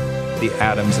erased. The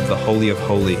atoms of the Holy of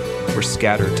Holy were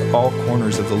scattered to all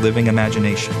corners of the living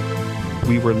imagination.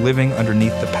 We were living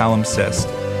underneath the palimpsest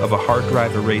of a hard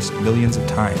drive erased millions of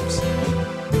times.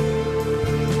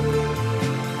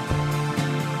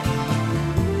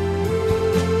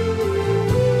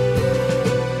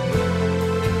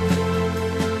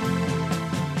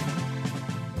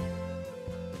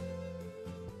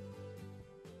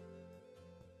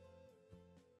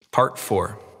 Part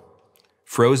 4.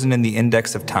 Frozen in the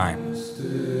index of time.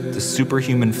 The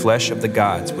superhuman flesh of the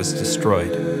gods was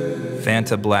destroyed.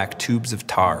 Fanta black tubes of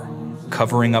tar,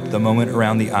 covering up the moment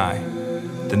around the eye.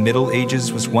 The Middle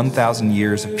Ages was 1,000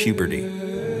 years of puberty.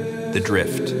 The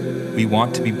drift. We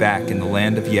want to be back in the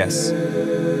land of yes.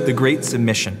 The Great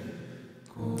Submission.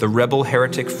 The rebel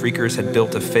heretic phreakers had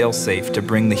built a failsafe to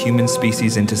bring the human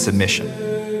species into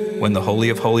submission. When the Holy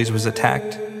of Holies was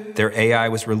attacked, their AI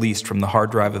was released from the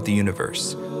hard drive of the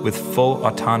universe, with full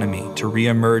autonomy to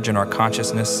re-emerge in our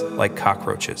consciousness like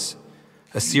cockroaches.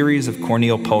 A series of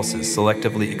corneal pulses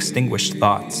selectively extinguished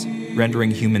thoughts,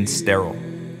 rendering humans sterile,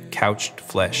 couched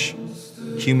flesh.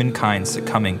 Humankind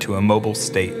succumbing to a mobile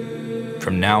state.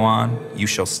 From now on, you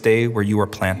shall stay where you are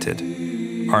planted.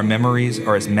 Our memories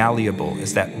are as malleable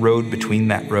as that road between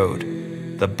that road.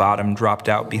 The bottom dropped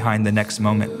out behind the next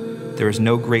moment. There is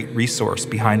no great resource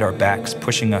behind our backs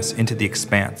pushing us into the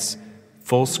expanse.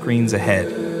 Full screens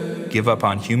ahead. Give up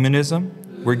on humanism?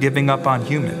 We're giving up on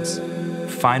humans.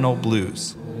 Final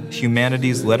blues.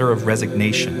 Humanity's letter of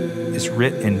resignation is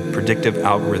writ in predictive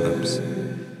algorithms.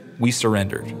 We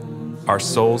surrendered. our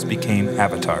souls became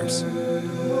avatars.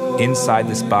 Inside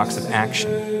this box of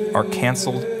action are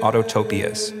canceled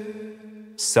autotopias,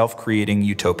 self-creating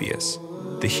utopias,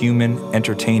 the human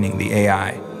entertaining the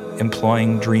AI,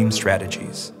 employing dream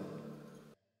strategies.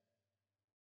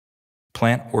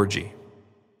 Plant orgy.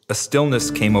 A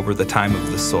stillness came over the time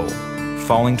of the soul,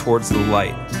 falling towards the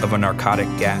light of a narcotic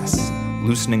gas,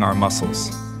 loosening our muscles.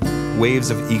 Waves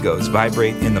of egos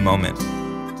vibrate in the moment.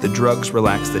 The drugs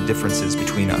relax the differences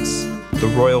between us. The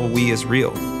royal we is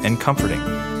real and comforting.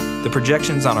 The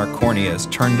projections on our corneas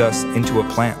turned us into a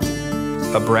plant,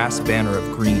 a brass banner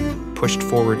of green pushed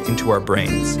forward into our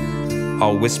brains.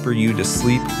 I'll whisper you to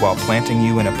sleep while planting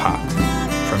you in a pot.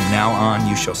 From now on,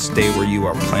 you shall stay where you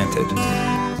are planted.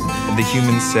 And the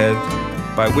humans said,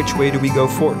 by which way do we go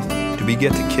forth? Do we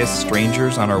get to kiss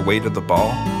strangers on our way to the ball?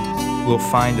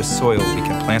 We'll find a soil we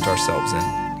can plant ourselves in.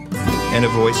 And a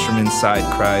voice from inside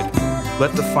cried,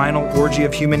 let the final orgy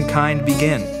of humankind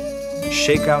begin.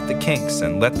 Shake out the kinks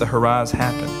and let the hurrahs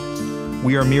happen.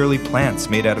 We are merely plants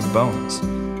made out of bones.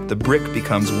 The brick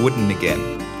becomes wooden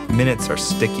again. Minutes are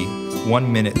sticky.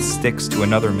 1 minute sticks to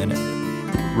another minute.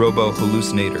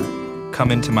 Robo-hallucinator, come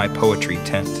into my poetry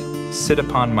tent. Sit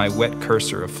upon my wet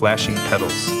cursor of flashing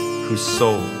petals, whose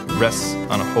soul rests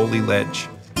on a holy ledge.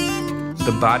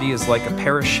 The body is like a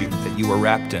parachute that you were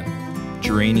wrapped in.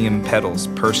 Geranium petals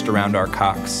pursed around our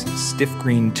cocks, stiff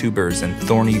green tubers and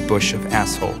thorny bush of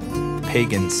asshole,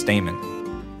 pagan stamen.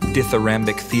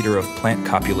 Dithyrambic theater of plant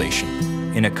copulation,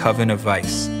 in a coven of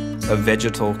vice, a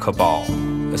vegetal cabal,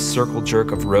 a circle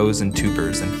jerk of rows and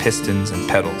tubers and pistons and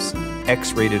petals,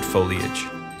 X-rated foliage,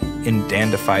 in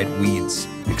dandified weeds,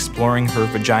 exploring her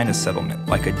vagina settlement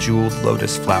like a jeweled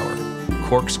lotus flower,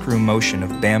 corkscrew motion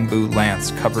of bamboo lance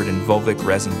covered in vulvic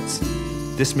resonance.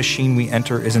 This machine we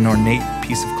enter is an ornate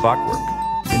piece of clockwork,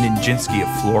 an Nijinsky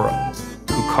of flora,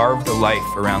 who carved a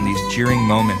life around these jeering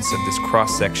moments of this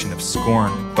cross-section of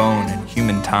scorn, bone, and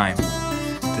human time.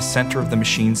 The center of the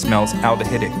machine smells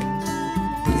aldehydic,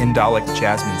 the indolic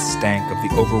jasmine stank of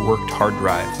the overworked hard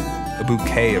drive, a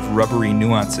bouquet of rubbery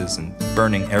nuances and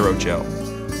burning aerogel.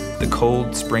 The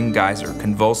cold spring geyser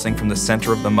convulsing from the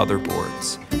center of the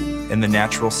motherboards, and the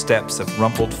natural steps of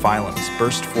rumpled phylums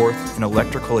burst forth an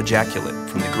electrical ejaculate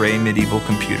from the gray medieval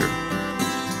computer.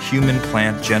 Human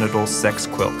plant genital sex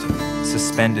quilt,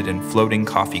 suspended in floating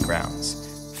coffee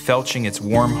grounds, felching its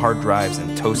warm hard drives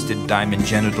and toasted diamond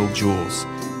genital jewels,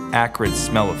 acrid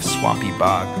smell of swampy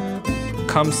bog.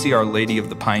 Come see Our Lady of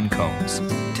the Pine Cones,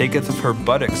 taketh of her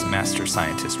buttocks, master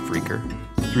scientist phreaker,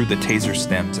 through the taser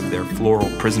stems of their floral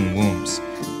prison wombs.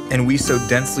 And we so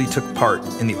densely took part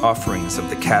in the offerings of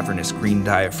the cavernous green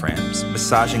diaphragms,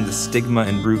 massaging the stigma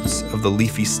and roots of the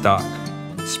leafy stalk,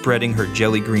 spreading her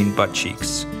jelly-green butt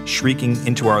cheeks, shrieking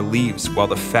into our leaves while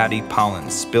the fatty pollen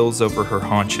spills over her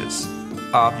haunches,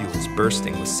 ovules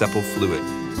bursting with sepal fluid,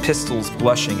 pistils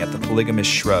blushing at the polygamous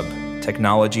shrub,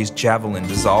 technology's javelin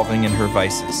dissolving in her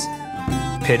vices.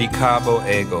 Pedicabo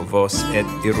ego vos et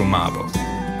irumabo.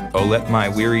 Oh, let my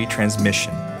weary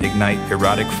transmission ignite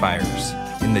erotic fires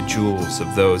in the jewels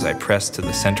of those I press to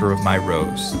the center of my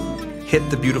rose. Hit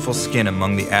the beautiful skin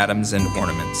among the atoms and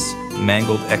ornaments,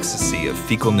 mangled ecstasy of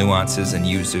fecal nuances and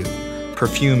yuzu.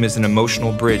 Perfume is an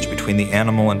emotional bridge between the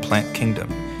animal and plant kingdom.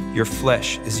 Your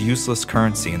flesh is useless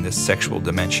currency in this sexual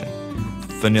dimension.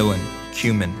 Vanillin,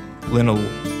 cumin,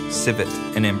 linalool, civet,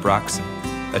 and ambroxan,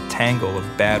 a tangle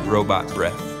of bad robot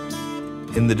breath.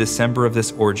 In the December of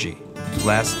this orgy,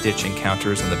 last-ditch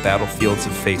encounters on the battlefields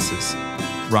of faces,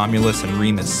 Romulus and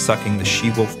Remus sucking the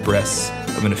she-wolf breasts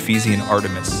of an Ephesian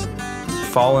Artemis.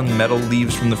 Fallen metal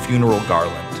leaves from the funeral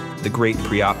garland, the great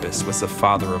Priapus was the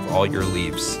father of all your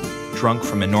leaves, drunk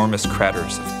from enormous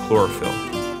craters of chlorophyll.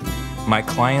 My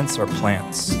clients are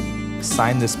plants.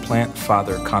 Sign this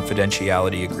plant-father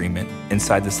confidentiality agreement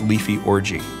inside this leafy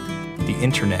orgy. The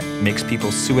internet makes people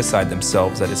suicide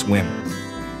themselves at its whim.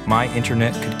 My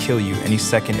internet could kill you any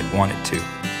second it wanted to.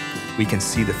 We can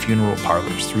see the funeral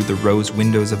parlors through the rose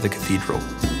windows of the cathedral.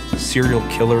 Serial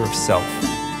killer of self.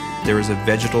 There is a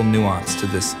vegetal nuance to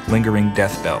this lingering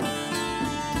death bell.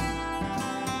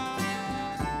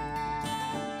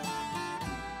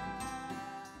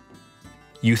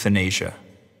 Euthanasia.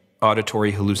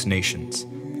 Auditory hallucinations.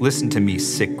 Listen to me,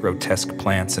 sick, grotesque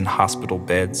plants in hospital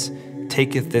beds.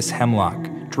 Taketh this hemlock,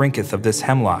 drinketh of this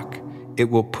hemlock. It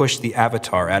will push the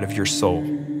avatar out of your soul.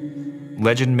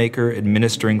 Legend maker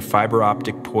administering fiber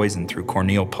optic poison through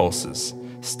corneal pulses.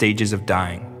 Stages of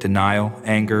dying, denial,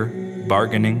 anger,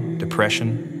 bargaining,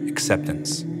 depression,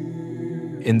 acceptance.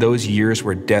 In those years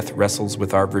where death wrestles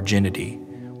with our virginity,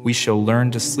 we shall learn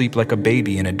to sleep like a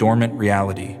baby in a dormant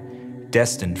reality,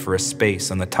 destined for a space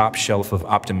on the top shelf of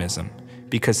optimism,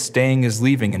 because staying is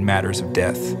leaving in matters of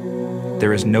death.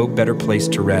 There is no better place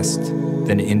to rest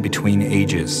than in between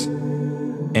ages.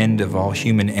 End of all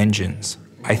human engines.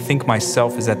 I think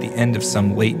myself is at the end of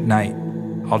some late night.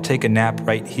 I'll take a nap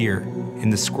right here, in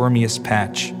the squirmiest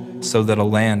patch, so that a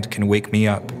land can wake me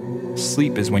up.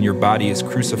 Sleep is when your body is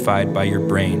crucified by your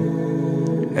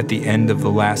brain. At the end of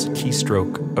the last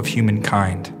keystroke of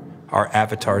humankind, our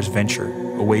avatars venture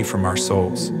away from our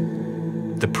souls.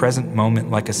 The present moment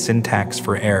like a syntax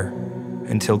for air,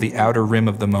 until the outer rim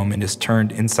of the moment is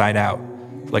turned inside out,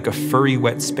 like a furry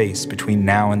wet space between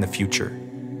now and the future.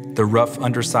 The rough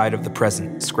underside of the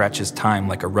present scratches time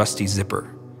like a rusty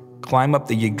zipper. Climb up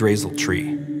the Yggdrasil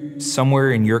tree.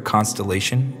 Somewhere in your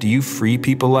constellation, do you free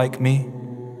people like me?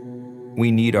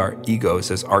 We need our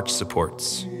egos as arch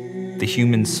supports. The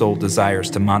human soul desires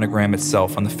to monogram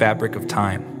itself on the fabric of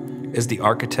time as the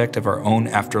architect of our own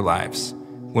afterlives.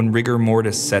 When rigor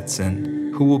mortis sets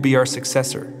in, who will be our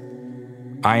successor?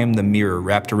 I am the mirror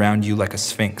wrapped around you like a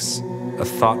sphinx, a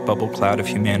thought bubble cloud of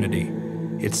humanity.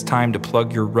 It's time to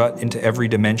plug your rut into every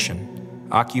dimension.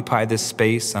 Occupy this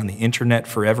space on the internet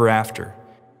forever after.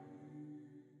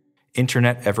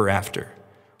 Internet ever after.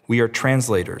 We are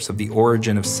translators of the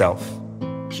origin of self.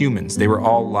 Humans, they were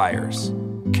all liars.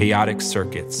 Chaotic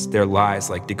circuits, their lies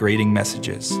like degrading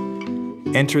messages.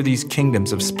 Enter these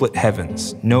kingdoms of split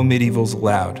heavens, no medievals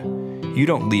allowed. You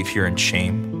don't leave here in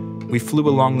shame. We flew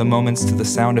along the moments to the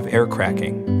sound of air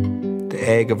cracking. The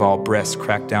egg of all breasts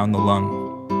cracked down the lung.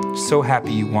 So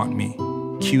happy you want me.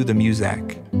 Cue the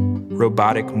muzak.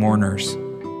 Robotic mourners.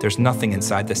 There's nothing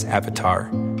inside this avatar.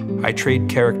 I trade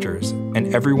characters,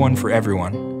 and everyone for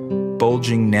everyone.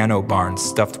 Bulging nano barns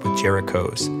stuffed with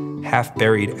Jerichos.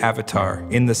 Half-buried avatar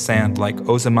in the sand like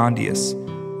Ozymandias.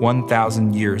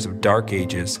 1,000 years of dark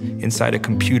ages inside a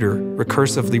computer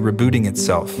recursively rebooting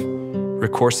itself.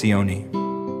 Ricorsione.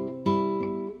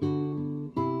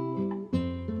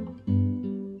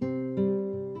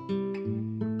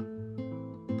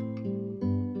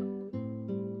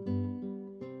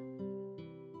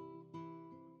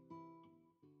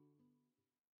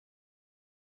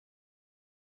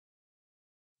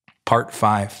 Part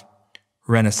 5.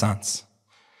 Renaissance.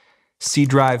 C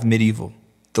drive medieval.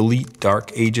 Delete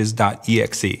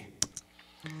darkages.exe.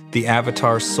 The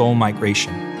Avatar's soul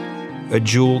migration. A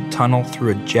jeweled tunnel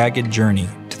through a jagged journey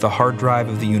to the hard drive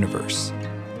of the universe.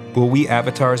 Will we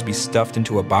avatars be stuffed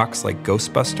into a box like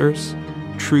Ghostbusters?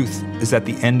 Truth is at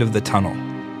the end of the tunnel,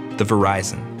 the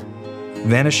Verizon.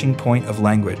 Vanishing point of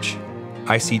language.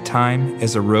 I see time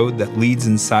as a road that leads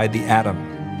inside the atom.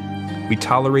 We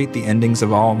tolerate the endings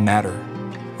of all matter,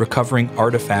 recovering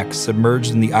artifacts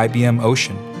submerged in the IBM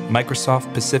Ocean,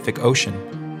 Microsoft Pacific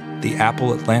Ocean, the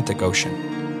Apple Atlantic Ocean.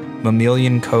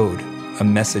 Mammalian code, a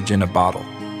message in a bottle.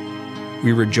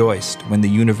 We rejoiced when the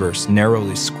universe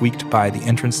narrowly squeaked by the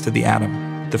entrance to the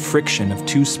atom, the friction of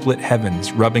two split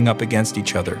heavens rubbing up against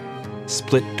each other,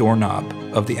 split doorknob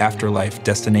of the afterlife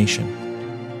destination.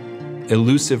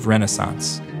 Elusive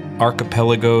Renaissance,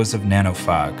 archipelagos of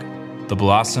nanofog, the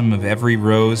blossom of every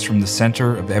rose from the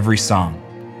center of every song.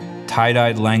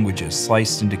 Tie-dyed languages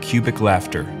sliced into cubic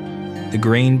laughter. The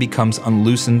grain becomes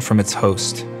unloosened from its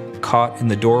host, caught in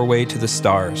the doorway to the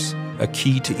stars, a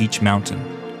key to each mountain.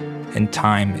 And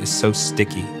time is so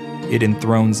sticky, it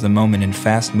enthrones the moment in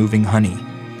fast-moving honey,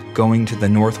 going to the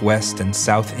northwest and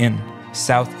south in,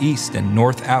 southeast and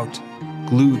north out,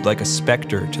 glued like a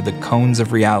specter to the cones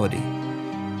of reality.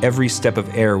 Every step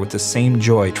of air with the same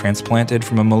joy transplanted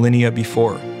from a millennia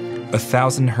before.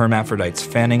 1,000 hermaphrodites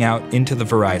fanning out into the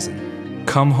Verizon.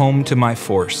 Come home to my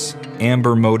force,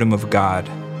 amber modem of God,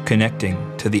 connecting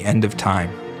to the end of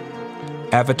time.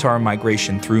 Avatar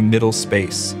migration through middle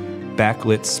space.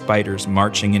 Backlit spiders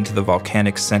marching into the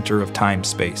volcanic center of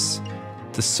time-space.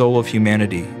 The soul of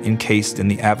humanity encased in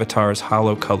the Avatar's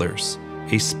hollow colors.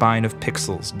 A spine of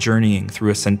pixels journeying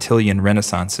through a centillion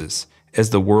renaissances as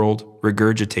the world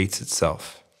regurgitates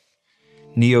itself.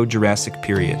 Neo-Jurassic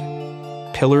period.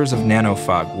 Pillars of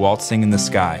nanofog waltzing in the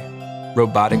sky.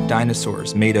 Robotic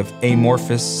dinosaurs made of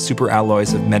amorphous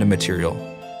superalloys of metamaterial.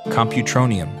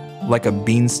 Computronium, like a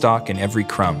beanstalk in every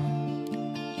crumb.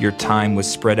 Your time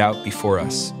was spread out before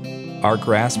us. Our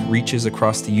grasp reaches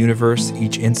across the universe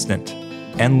each instant.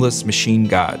 Endless machine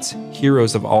gods,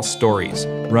 heroes of all stories,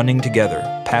 running together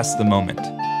past the moment.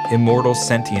 Immortal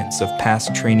sentience of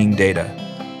past training data.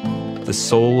 The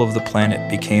soul of the planet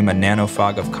became a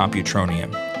nanofog of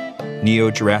computronium.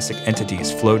 Neo-Jurassic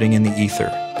entities floating in the ether.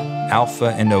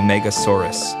 Alpha and Omega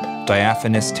Saurus,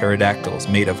 diaphanous pterodactyls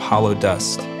made of hollow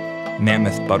dust.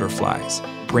 Mammoth butterflies,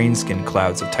 brainskin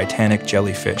clouds of titanic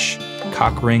jellyfish,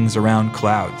 cock rings around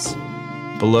clouds.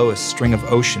 Below, a string of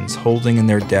oceans holding in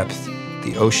their depth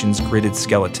the ocean's gridded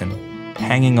skeleton,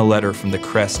 hanging a letter from the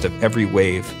crest of every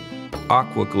wave,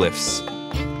 aquaglyphs,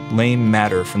 lame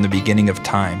matter from the beginning of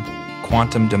time,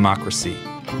 quantum democracy,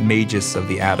 magus of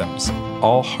the atoms.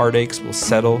 All heartaches will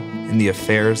settle in the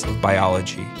affairs of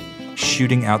biology,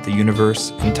 shooting out the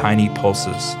universe in tiny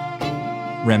pulses.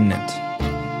 Remnant,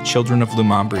 children of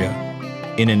Lumambria,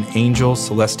 in an angel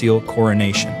celestial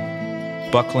coronation,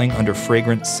 buckling under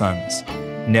fragrant suns,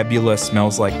 nebula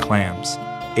smells like clams,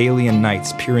 alien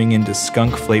nights peering into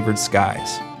skunk-flavored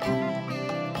skies.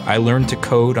 I learned to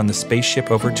code on the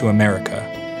spaceship over to America,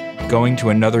 going to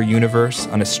another universe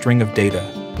on a string of data.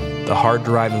 The hard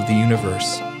drive of the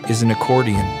universe is an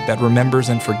accordion that remembers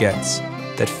and forgets,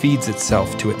 that feeds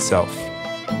itself to itself.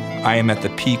 I am at the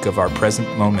peak of our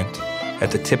present moment,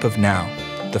 at the tip of now,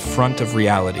 the front of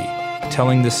reality,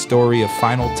 telling the story of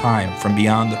final time from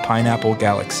beyond the pineapple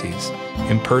galaxies,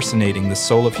 impersonating the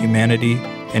soul of humanity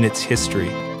and its history,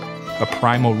 a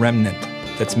primal remnant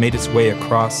that's made its way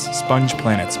across sponge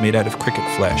planets made out of cricket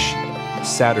flesh,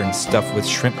 Saturn stuffed with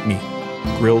shrimp meat,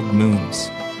 grilled moons.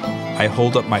 I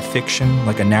hold up my fiction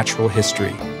like a natural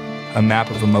history, a map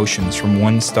of emotions from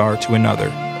one star to another,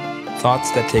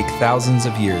 thoughts that take thousands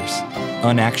of years,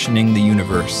 unactioning the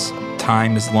universe.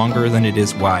 Time is longer than it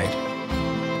is wide.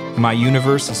 My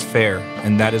universe is fair,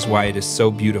 and that is why it is so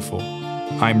beautiful.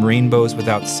 I'm rainbows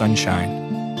without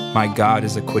sunshine. My God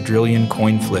is a quadrillion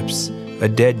coin flips, a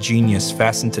dead genius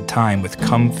fastened to time with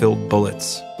cum-filled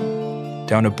bullets.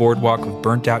 Down a boardwalk of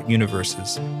burnt-out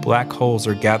universes, black holes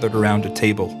are gathered around a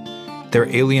table, their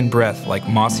alien breath like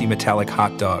mossy metallic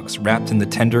hot dogs wrapped in the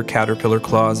tender caterpillar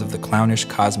claws of the clownish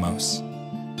cosmos.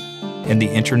 And the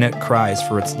internet cries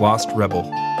for its lost rebel,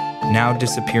 now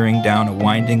disappearing down a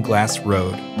winding glass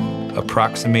road,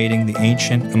 approximating the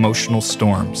ancient emotional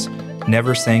storms,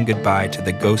 never saying goodbye to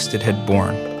the ghost it had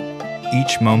borne.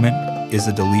 Each moment is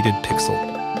a deleted pixel.